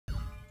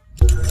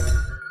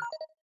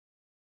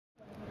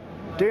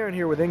Darren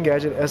here with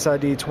Engadget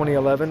SID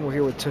 2011. We're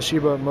here with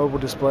Toshiba Mobile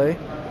Display,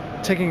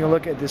 taking a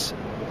look at this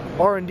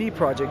R&D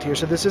project here.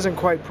 So this isn't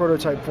quite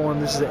prototype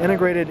form. This is an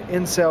integrated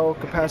in-cell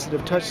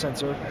capacitive touch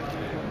sensor,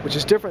 which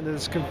is different than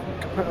this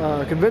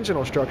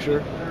conventional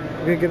structure.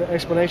 You're going to get an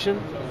explanation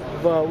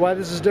of why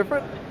this is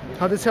different,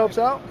 how this helps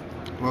out?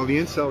 Well, the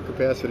in-cell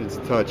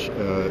capacitance touch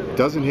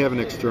doesn't have an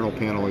external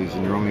panel as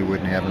you normally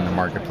wouldn't have in the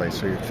marketplace.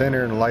 So you're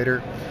thinner and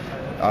lighter.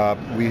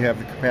 We have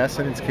the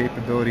capacitance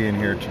capability in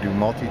here to do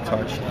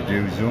multi-touch, to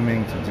do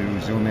zooming, to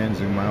do zoom in,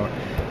 zoom out,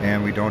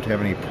 and we don't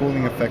have any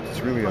pooling effect.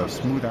 It's really a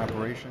smooth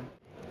operation.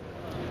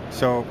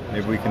 So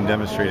if we can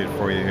demonstrate it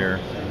for you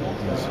here.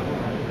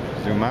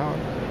 Zoom out,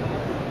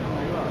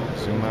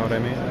 I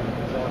mean,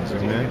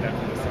 zoom in,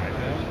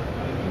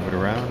 move it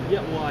around.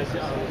 Yeah, well, I was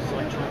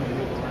like trying to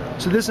move around.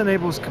 So this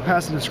enables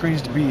capacitive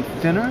screens to be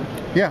thinner?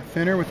 Yeah,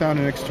 thinner without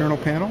an external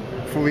panel,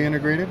 fully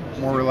integrated,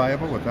 more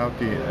reliable without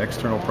the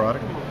external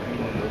product.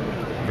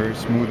 Very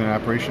smooth in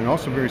operation,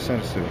 also very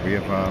sensitive. We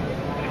have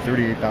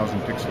 38,000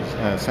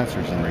 pixels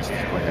sensors in this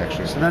display,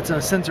 actually. So that's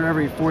a sensor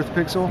every fourth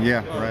pixel?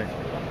 Yeah, right.